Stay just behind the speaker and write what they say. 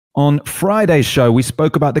On Friday's show, we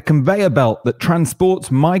spoke about the conveyor belt that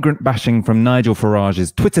transports migrant bashing from Nigel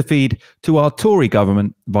Farage's Twitter feed to our Tory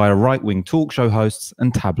government via right-wing talk show hosts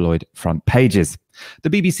and tabloid front pages. The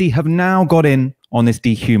BBC have now got in on this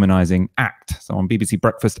dehumanising act. So on BBC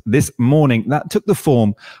Breakfast this morning, that took the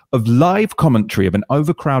form of live commentary of an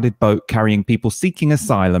overcrowded boat carrying people seeking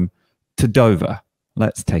asylum to Dover.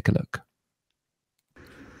 Let's take a look.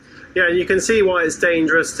 Yeah, and you can see why it's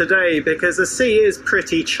dangerous today, because the sea is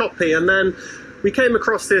pretty choppy. And then we came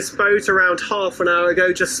across this boat around half an hour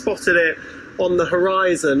ago, just spotted it on the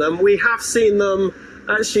horizon, and we have seen them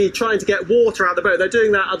actually trying to get water out of the boat. They're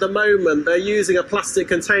doing that at the moment. They're using a plastic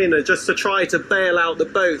container just to try to bail out the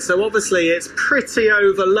boat. So obviously it's pretty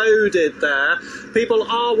overloaded there. People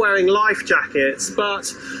are wearing life jackets,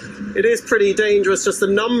 but it is pretty dangerous, just the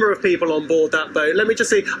number of people on board that boat. Let me just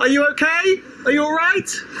see. Are you okay? Are you all right?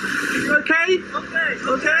 You okay?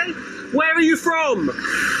 Okay. Where are you from?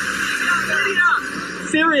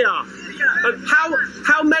 Syria.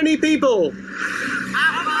 How many people?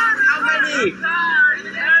 How many?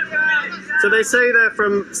 So they say they're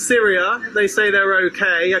from Syria. They say they're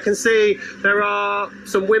okay. I can see there are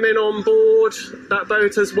some women on board that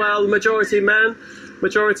boat as well. Majority men.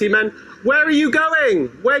 Where are you going?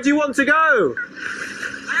 Where do you want to go?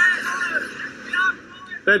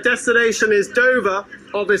 Their destination is Dover,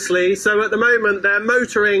 obviously. So at the moment they're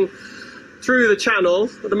motoring through the channel.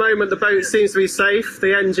 At the moment the boat seems to be safe.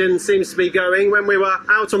 The engine seems to be going. When we were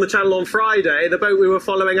out on the channel on Friday, the boat we were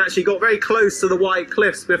following actually got very close to the White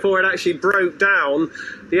Cliffs before it actually broke down.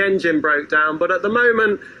 The engine broke down. But at the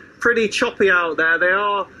moment, pretty choppy out there. They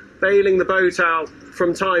are bailing the boat out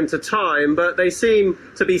from time to time, but they seem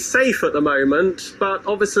to be safe at the moment. But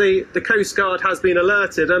obviously the Coast Guard has been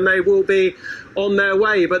alerted and they will be on their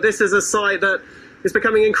way. But this is a site that is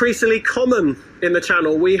becoming increasingly common in the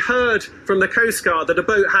channel. We heard from the Coast Guard that a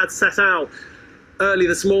boat had set out early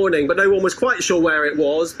this morning, but no one was quite sure where it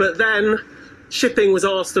was. But then shipping was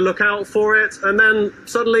asked to look out for it, and then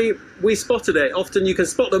suddenly we spotted it. Often you can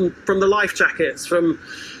spot them from the life jackets, from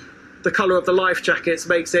the colour of the life jackets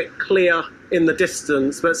makes it clear in the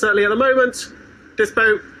distance. But certainly at the moment, this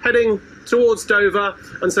boat heading towards Dover,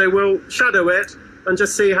 and so we'll shadow it and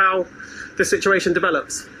just see how the situation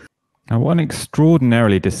develops. Now, what an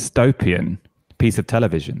extraordinarily dystopian piece of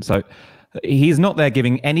television. So he's not there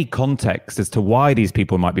giving any context as to why these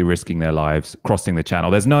people might be risking their lives crossing the channel.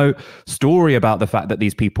 There's no story about the fact that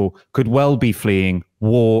these people could well be fleeing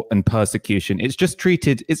war and persecution. It's just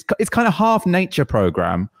treated, it's kind of half nature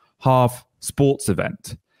program, half sports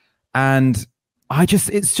event. And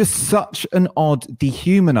it's just such an odd,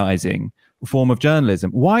 dehumanizing form of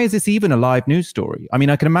journalism. Why is this even a live news story? I mean,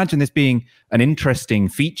 I can imagine this being an interesting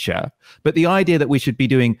feature, but the idea that we should be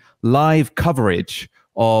doing live coverage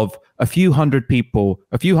of a few hundred people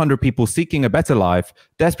seeking a better life,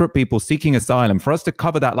 desperate people seeking asylum, for us to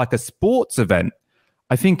cover that like a sports event,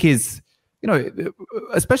 I think is,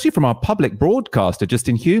 especially from our public broadcaster, just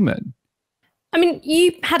inhuman. I mean,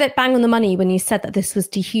 you had it bang on the money when you said that this was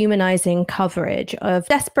dehumanizing coverage of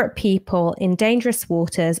desperate people in dangerous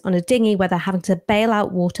waters on a dinghy where they're having to bail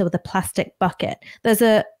out water with a plastic bucket. There's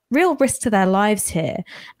a real risk to their lives here.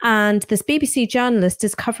 And this BBC journalist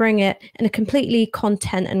is covering it in a completely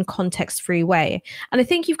content and context-free way. And I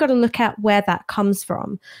think you've got to look at where that comes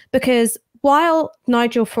from, because while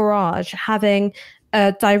Nigel Farage having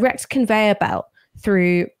a direct conveyor belt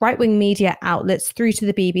through right-wing media outlets, through to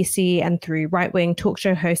the BBC and through right-wing talk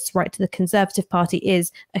show hosts, right to the Conservative Party,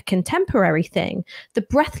 is a contemporary thing, the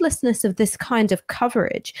breathlessness of this kind of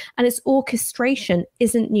coverage and its orchestration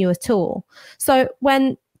isn't new at all. So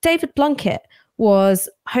when David Blunkett was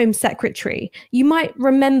Home Secretary, you might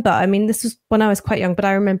remember, I mean, this was when I was quite young, but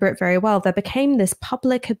I remember it very well, there became this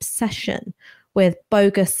public obsession with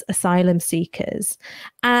bogus asylum seekers.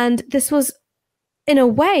 And this was in a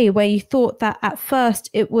way where you thought that at first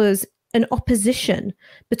it was an opposition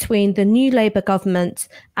between the new Labour government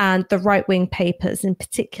and the right-wing papers, in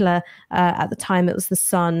particular, at the time it was The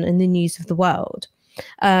Sun and the News of the World.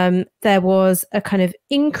 There was a kind of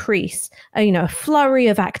increase, a flurry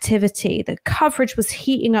of activity. The coverage was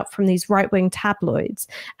heating up from these right-wing tabloids.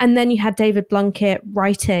 And then you had David Blunkett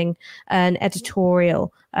writing an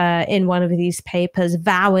editorial in one of these papers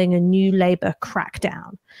vowing a new Labour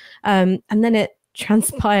crackdown. And then it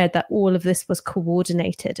transpired that all of this was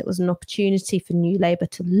coordinated. It was an opportunity for New Labour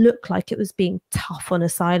to look like it was being tough on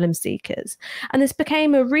asylum seekers. And this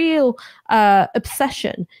became a real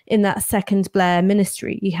obsession in that second Blair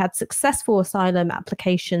ministry. You had successful asylum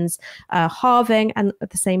applications halving, and at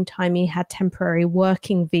the same time you had temporary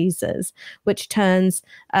working visas, which turns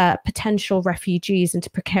potential refugees into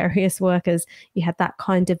precarious workers. You had that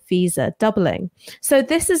kind of visa doubling. So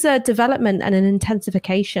this is a development and an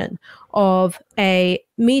intensification of a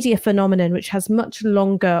media phenomenon which has much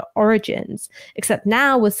longer origins, except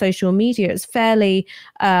now with social media, it's fairly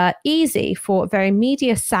easy for a very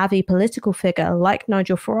media savvy political figure like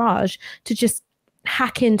Nigel Farage to just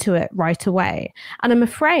hack into it right away. And I'm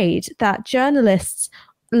afraid that journalists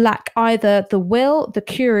lack either the will, the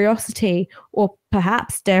curiosity, or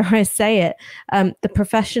perhaps, dare I say it, the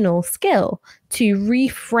professional skill to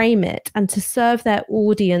reframe it and to serve their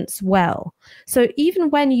audience well. So even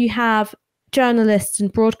when you have journalists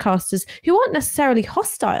and broadcasters who aren't necessarily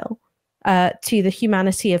hostile to the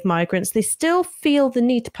humanity of migrants, they still feel the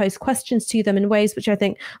need to pose questions to them in ways which I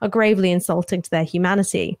think are gravely insulting to their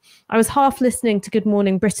humanity. I was half listening to Good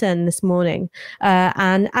Morning Britain this morning,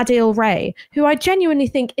 and Adil Ray, who I genuinely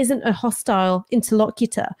think isn't a hostile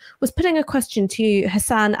interlocutor, was putting a question to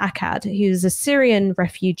Hassan Akkad, who's a Syrian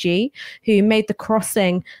refugee who made the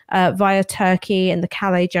crossing via Turkey and the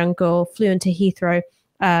Calais jungle, flew into Heathrow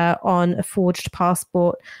on a forged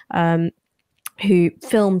passport, who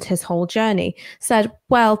filmed his whole journey, said,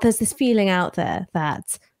 well, there's this feeling out there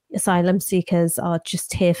that asylum seekers are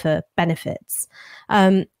just here for benefits.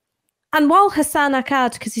 And while Hassan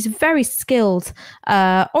Akkad, because he's a very skilled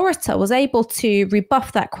orator, was able to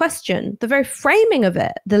rebuff that question, the very framing of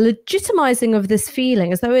it, the legitimizing of this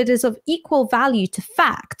feeling as though it is of equal value to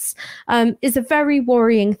facts, is a very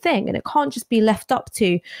worrying thing. And it can't just be left up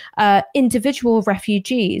to individual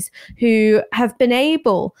refugees who have been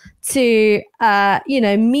able to,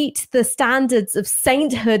 meet the standards of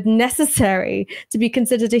sainthood necessary to be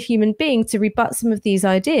considered a human being to rebut some of these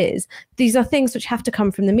ideas. These are things which have to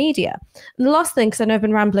come from the media. And the last thing, because I know I've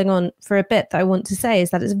been rambling on for a bit, that I want to say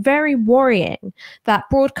is that it's very worrying that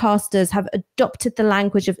broadcasters have adopted the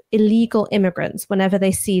language of illegal immigrants whenever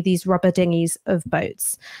they see these rubber dinghies of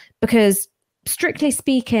boats, because strictly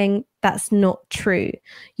speaking, that's not true.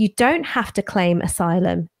 You don't have to claim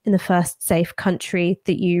asylum in the first safe country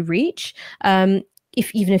that you reach.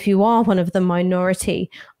 Even if you are one of the minority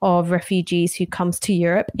of refugees who comes to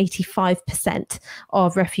Europe, 85%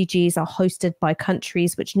 of refugees are hosted by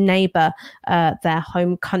countries which neighbour their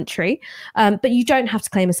home country. But you don't have to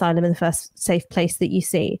claim asylum in the first safe place that you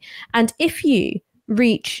see. And if you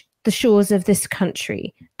reach the shores of this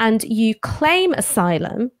country and you claim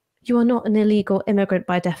asylum, you are not an illegal immigrant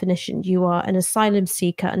by definition. You are an asylum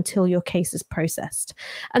seeker until your case is processed.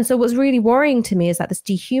 And so what's really worrying to me is that this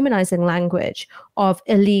dehumanizing language of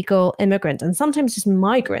illegal immigrant, and sometimes just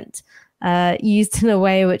migrant, used in a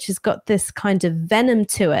way which has got this kind of venom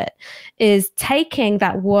to it, is taking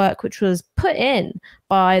that work which was put in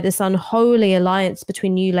by this unholy alliance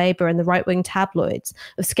between New Labour and the right-wing tabloids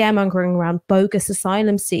of scaremongering around bogus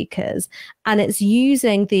asylum seekers, and it's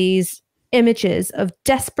using these images of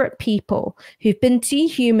desperate people who've been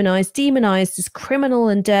dehumanized, demonized as criminal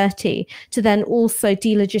and dirty, to then also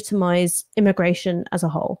delegitimize immigration as a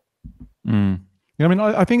whole. I mean,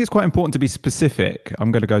 I think it's quite important to be specific.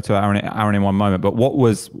 I'm going to go to Aaron in one moment, but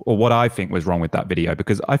what I think was wrong with that video,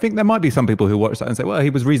 because I think there might be some people who watch that and say, well, he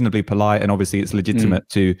was reasonably polite, and obviously it's legitimate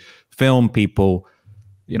to film people,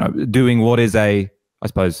 doing what is I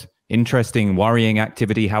suppose, interesting, worrying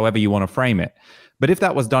activity, however you want to frame it. But if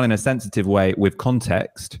that was done in a sensitive way with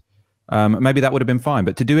context, maybe that would have been fine.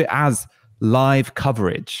 But to do it as live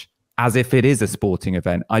coverage, as if it is a sporting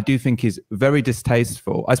event, I do think is very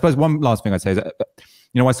distasteful. I suppose one last thing I'd say is,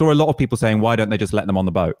 I saw a lot of people saying, why don't they just let them on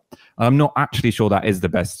the boat? I'm not actually sure that is the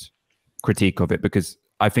best critique of it, because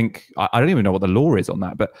I think, I don't even know what the law is on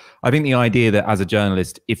that, but I think the idea that as a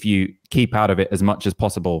journalist, if you keep out of it as much as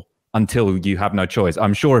possible until you have no choice,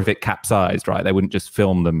 I'm sure if it capsized, right, they wouldn't just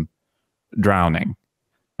film them drowning.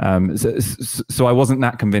 So I wasn't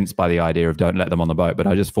that convinced by the idea of don't let them on the boat, but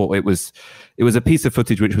I just thought it was a piece of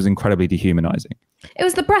footage which was incredibly dehumanizing. It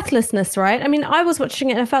was the breathlessness, right? I mean, I was watching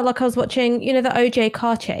it and I felt like I was watching, the OJ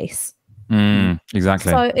car chase.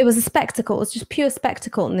 Exactly. So it was a spectacle. It was just pure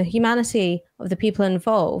spectacle. And the humanity of the people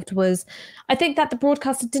involved was, I think that the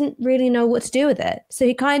broadcaster didn't really know what to do with it. So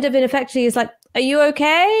he kind of, in effect, is like, are you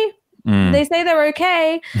okay? They say they're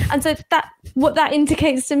okay. And so what that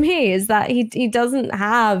indicates to me is that he doesn't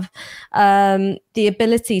have the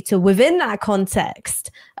ability to, within that context,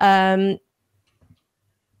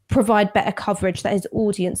 provide better coverage that his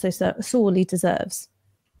audience so sorely deserves?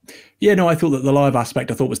 Yeah, no, I thought that the live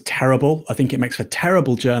aspect was terrible. I think it makes for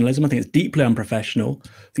terrible journalism. I think it's deeply unprofessional.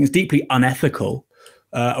 I think it's deeply unethical.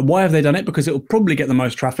 Why have they done it? Because it will probably get the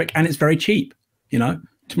most traffic, and it's very cheap.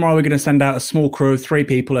 Tomorrow we're going to send out a small crew of 3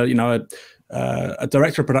 people, a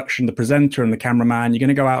director of production, the presenter, and the cameraman. You're going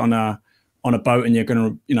to go out on a boat, and you're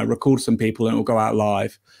going to record some people, and it will go out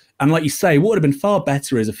live. And like you say, what would have been far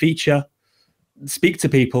better is a feature, speak to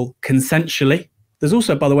people consensually. There's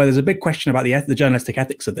also, by the way, there's a big question about the journalistic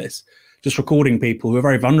ethics of this. Just recording people who are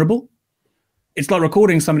very vulnerable. It's like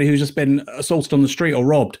recording somebody who's just been assaulted on the street or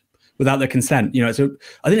robbed without their consent. I think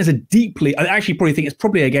I actually probably think it's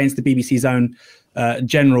probably against the BBC's own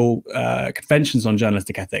general conventions on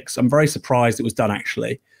journalistic ethics. I'm very surprised it was done,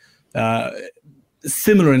 actually.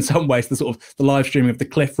 Similar in some ways to the live streaming of the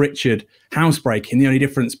Cliff Richard housebreaking, the only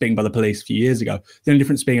difference being by the police a few years ago. The only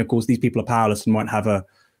difference being, of course, these people are powerless and won't have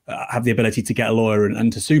the ability to get a lawyer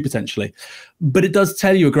and to sue potentially. But it does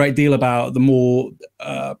tell you a great deal about the more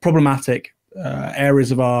problematic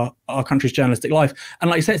areas of our country's journalistic life. And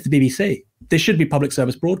like you said, it's the BBC. This should be public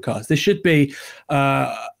service broadcast. This should be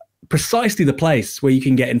precisely the place where you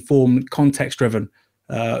can get informed, context-driven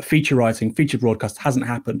feature writing, feature broadcast. Hasn't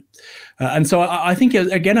happened. And so I think,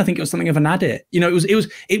 it was something of an adit.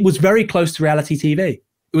 It was very close to reality TV.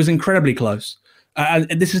 It was incredibly close. And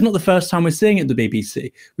this is not the first time we're seeing it at the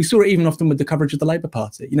BBC. We saw it even often with the coverage of the Labour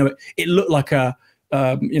Party. It looked like one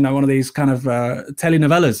of these kind of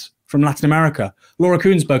telenovelas from Latin America. Laura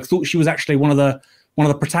Kuenssberg thought she was actually one of the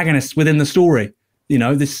protagonists within the story.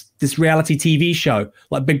 This reality TV show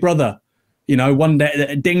like Big Brother. One day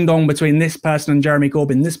a ding dong between this person and Jeremy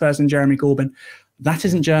Corbyn, this person and Jeremy Corbyn. That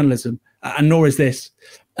isn't journalism, and nor is this.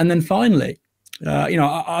 And then finally,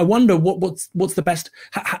 I wonder what's the best,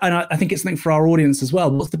 and I think it's something for our audience as well.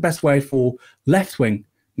 What's the best way for left-wing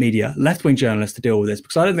media, left-wing journalists to deal with this?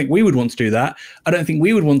 Because I don't think we would want to do that. I don't think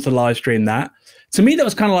we would want to live stream that. To me, that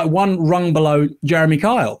was kind of like one rung below Jeremy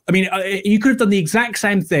Kyle. I mean, you could have done the exact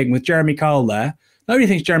same thing with Jeremy Kyle there. Nobody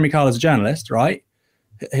thinks Jeremy Kyle is a journalist, right?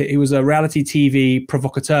 He was a reality TV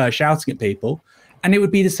provocateur shouting at people, and it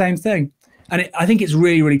would be the same thing. And I think it's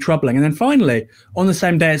really, really troubling. And then finally, on the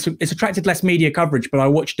same day, it's attracted less media coverage, but I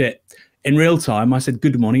watched it in real time. I said,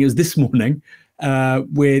 good morning. It was this morning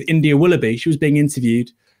with India Willoughby. She was being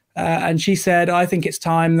interviewed. And she said, I think it's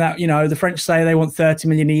time that, the French say they want 30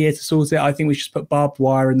 million a year to sort it. I think we should put barbed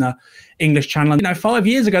wire in the English Channel. 5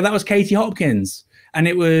 years ago, that was Katie Hopkins. And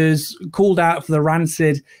it was called out for the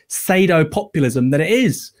rancid sado-populism that it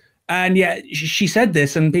is. And yet she said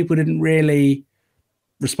this and people didn't really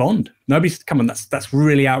respond. Nobody's, come on, that's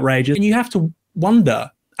really outrageous. And you have to wonder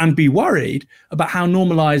and be worried about how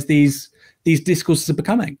normalized these discourses are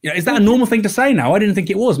becoming. Is that a normal thing to say now? I didn't think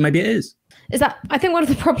it was. Maybe it is. I think one of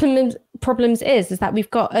the problems is that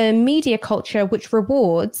we've got a media culture which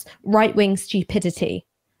rewards right-wing stupidity.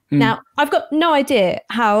 Now, I've got no idea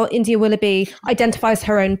how India Willoughby identifies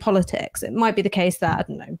her own politics. It might be the case that, I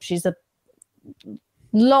don't know, she's a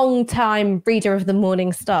long-time reader of the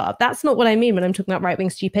Morning Star. That's not what I mean when I'm talking about right-wing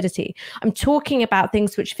stupidity. I'm talking about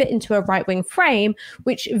things which fit into a right-wing frame,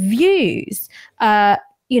 which views,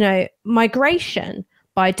 migration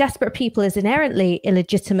by desperate people as inherently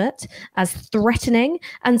illegitimate, as threatening,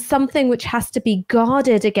 and something which has to be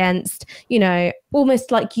guarded against,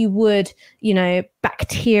 almost like you would,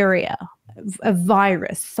 bacteria, a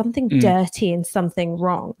virus, something dirty and something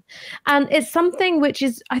wrong. And it's something which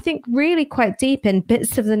is, I think, really quite deep in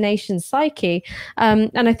bits of the nation's psyche. And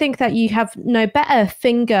I think that you have no better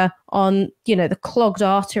finger on, the clogged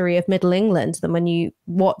artery of Middle England than when you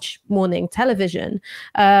watch morning television.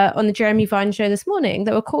 On the Jeremy Vine show this morning,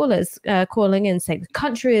 there were callers calling in saying the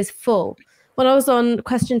country is full. When I was on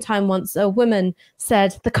Question Time once, a woman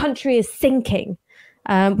said, the country is sinking.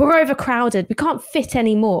 We're overcrowded. We can't fit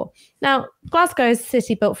anymore. Now, Glasgow is a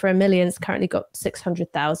city built for 1 million. It's currently got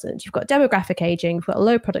 600,000. You've got demographic aging. You've got a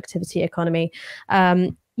low productivity economy.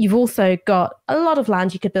 You've also got a lot of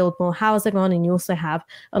land you could build more housing on, and you also have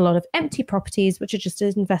a lot of empty properties, which are just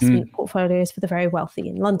investment portfolios for the very wealthy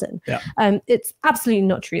in London. Yeah. It's absolutely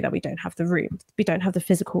not true that we don't have the room. We don't have the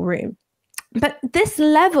physical room. But this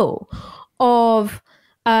level of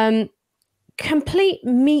complete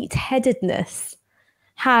meat-headedness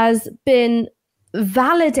has been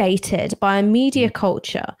validated by a media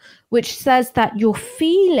culture which says that your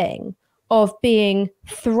feeling of being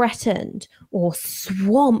threatened or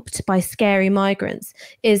swamped by scary migrants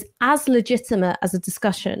is as legitimate as a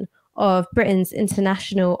discussion of Britain's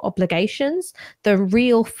international obligations, the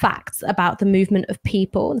real facts about the movement of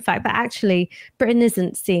people, the fact that actually Britain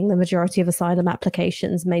isn't seeing the majority of asylum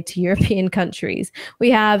applications made to European countries. We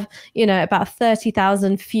have, about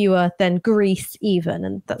 30,000 fewer than Greece even,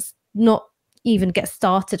 and that's not even get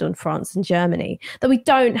started on France and Germany, that we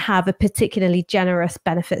don't have a particularly generous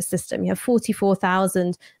benefit system. You have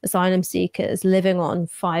 44,000 asylum seekers living on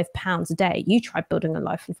 £5 a day. You try building a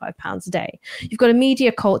life on £5 a day. You've got a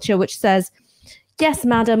media culture which says, yes,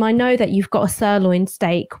 madam, I know that you've got a sirloin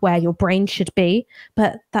steak where your brain should be,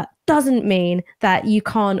 but that doesn't mean that you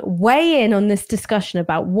can't weigh in on this discussion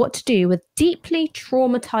about what to do with deeply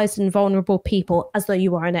traumatized and vulnerable people as though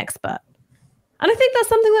you are an expert. And I think that's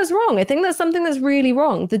something that's wrong. I think that's something that's really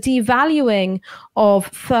wrong. The devaluing of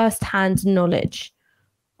first-hand knowledge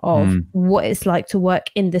of what it's like to work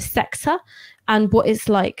in this sector and what it's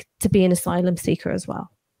like to be an asylum seeker as well.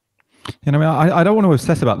 I don't want to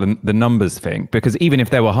obsess about the numbers thing, because even if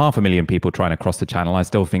there were 500,000 people trying to cross the channel, I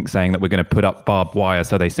still think saying that we're going to put up barbed wire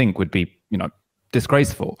so they sink would be,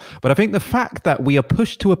 disgraceful. But I think the fact that we are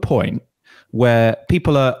pushed to a point where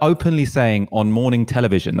people are openly saying on morning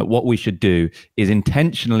television that what we should do is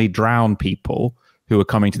intentionally drown people who are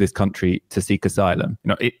coming to this country to seek asylum,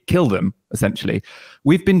 kill them, essentially.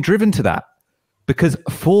 We've been driven to that because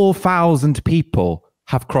 4,000 people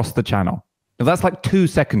have crossed the channel. Now, that's like 2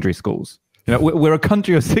 secondary schools. We're a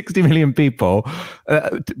country of 60 million people.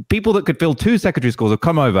 People that could fill 2 secondary schools have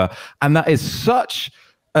come over, and that is such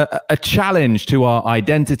a challenge to our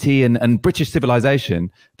identity and British civilization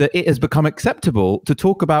that it has become acceptable to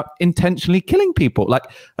talk about intentionally killing people. Like,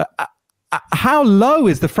 how low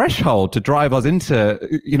is the threshold to drive us into,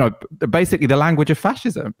 basically the language of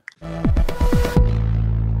fascism?